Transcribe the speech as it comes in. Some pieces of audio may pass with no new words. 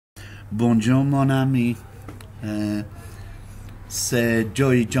Bonjour mon ami, c'est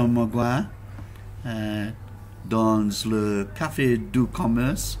Joey John Maguire dans le café du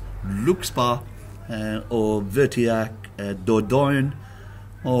commerce, Luxbar au Vertiac Dordogne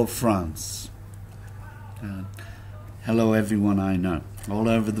or France. Hello everyone I know, all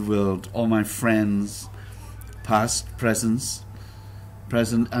over the world, all my friends, past, present,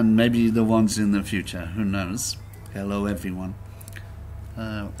 and maybe the ones in the future, who knows. Hello everyone.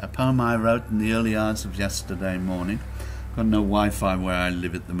 A poem I wrote in the early hours of yesterday morning. Got no Wi-Fi where I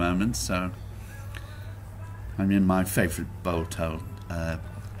live at the moment, so I'm in my favourite hotel,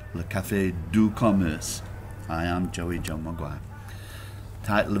 Le Café du Commerce. I am Joey John Maguire.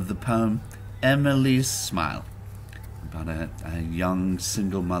 Title of the poem, Emily's Smile. About a young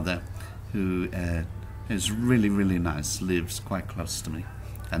single mother who is really, really nice, lives quite close to me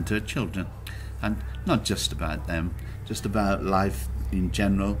and to her children. And not just about them, just about life in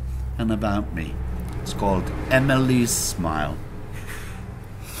general and about me. It's called Emily's Smile.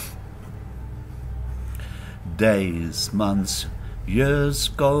 Days, months, years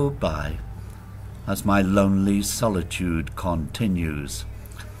go by as my lonely solitude continues.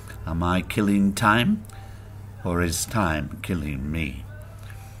 Am I killing time, or is time killing me?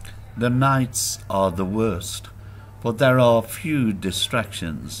 The nights are the worst, for there are few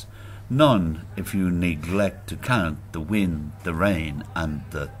distractions, none if you neglect to count the wind, the rain, and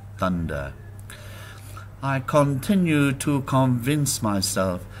the thunder. I continue to convince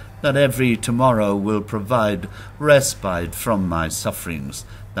myself that every tomorrow will provide respite from my sufferings,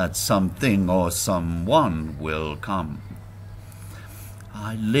 that something or someone will come.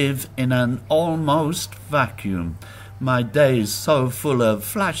 I live in an almost vacuum, my days so full of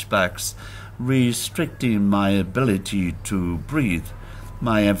flashbacks, restricting my ability to breathe,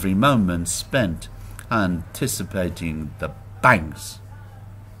 my every moment spent anticipating the bangs.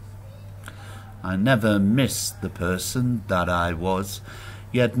 I never missed the person that I was,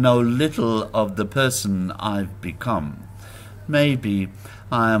 yet know little of the person I've become. Maybe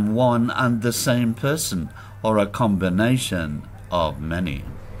I am one and the same person, or a combination of many.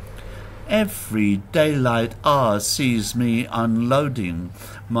 Every daylight hour sees me unloading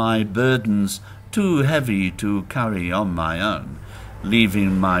my burdens too heavy to carry on my own,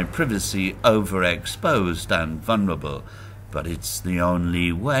 leaving my privacy overexposed and vulnerable, but it's the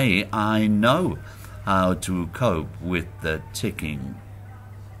only way I know how to cope with the ticking.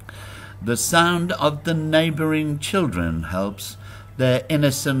 The sound of the neighbouring children helps. Their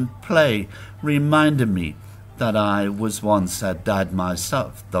innocent play reminded me that I was once a dad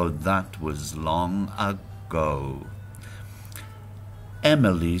myself, though that was long ago.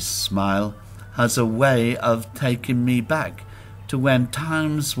 Emily's smile has a way of taking me back to when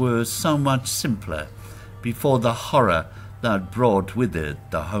times were so much simpler, before the horror that brought with it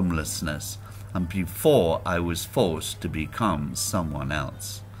the homelessness, and before I was forced to become someone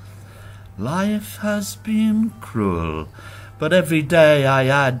else. Life has been cruel, but every day I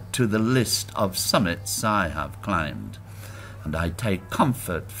add to the list of summits I have climbed, and I take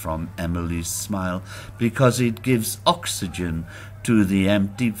comfort from Emily's smile because it gives oxygen to the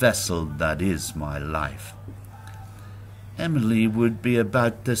empty vessel that is my life. Emily would be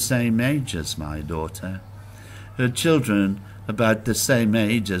about the same age as my daughter, her children about the same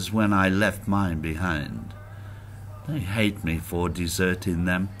age as when I left mine behind. They hate me for deserting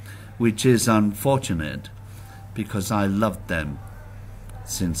them, which is unfortunate, because I loved them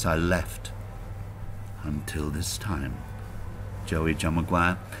since I left until this time. Joey John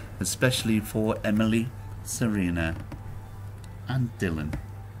Maguire, especially for Emily, Serena, and Dylan.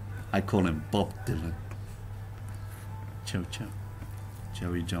 I call him Bob Dylan. Ciao, ciao.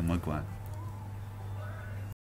 Joey John Maguire.